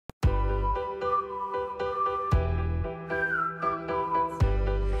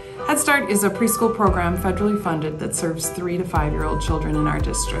Head Start is a preschool program federally funded that serves 3 to 5-year-old children in our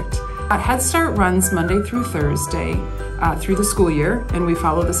district. Head Start runs Monday through Thursday through the school year, and we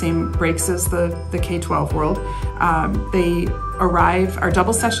follow the same breaks as the K-12 world. Our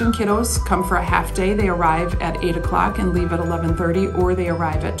double session kiddos come for a half day. They arrive at 8 o'clock and leave at 11:30, or they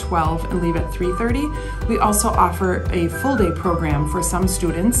arrive at 12 and leave at 3:30. We also offer a full day program for some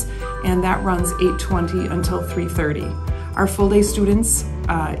students, and that runs 8:20 until 3:30. Our full day students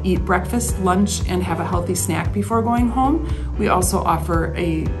eat breakfast, lunch, and have a healthy snack before going home. We also offer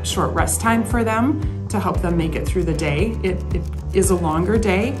a short rest time for them to help them make it through the day. It is a longer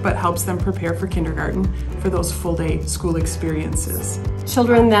day, but helps them prepare for kindergarten for those full day school experiences.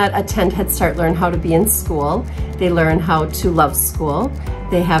 Children that attend Head Start learn how to be in school. They learn how to love school.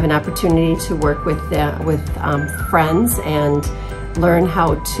 They have an opportunity to work with friends and learn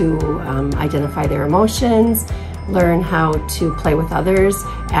how to identify their emotions, learn how to play with others,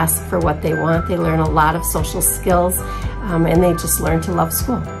 ask for what they want. They learn a lot of social skills, and they just learn to love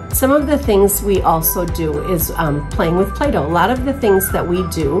school. Some of the things we also do is playing with Play-Doh. A lot of the things that we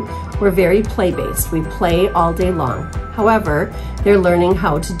do, we're very play-based. We play all day long. However, they're learning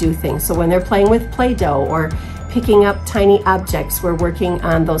how to do things. So when they're playing with Play-Doh or picking up tiny objects, we're working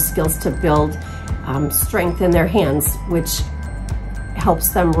on those skills to build strength in their hands, which helps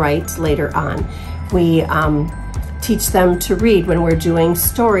them write later on. We teach them to read when we're doing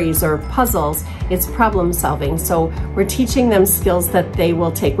stories or puzzles. It's problem solving. So we're teaching them skills that they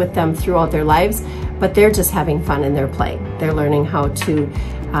will take with them throughout their lives, but they're just having fun in their play. They're learning how to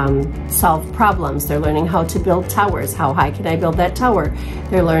solve problems. They're learning how to build towers. How high can I build that tower?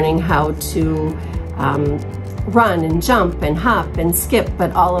 They're learning how to run and jump and hop and skip,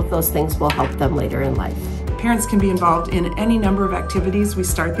 but all of those things will help them later in life. Parents can be involved in any number of activities. We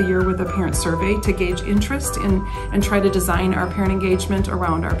start the year with a parent survey to gauge interest and try to design our parent engagement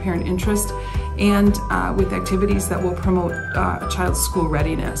around our parent interest, and with activities that will promote a child's school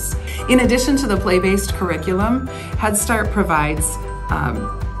readiness. In addition to the play-based curriculum, Head Start provides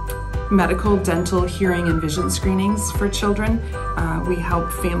medical, dental, hearing, and vision screenings for children. We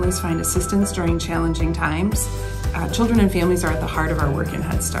help families find assistance during challenging times. Children and families are at the heart of our work in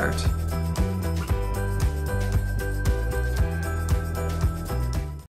Head Start.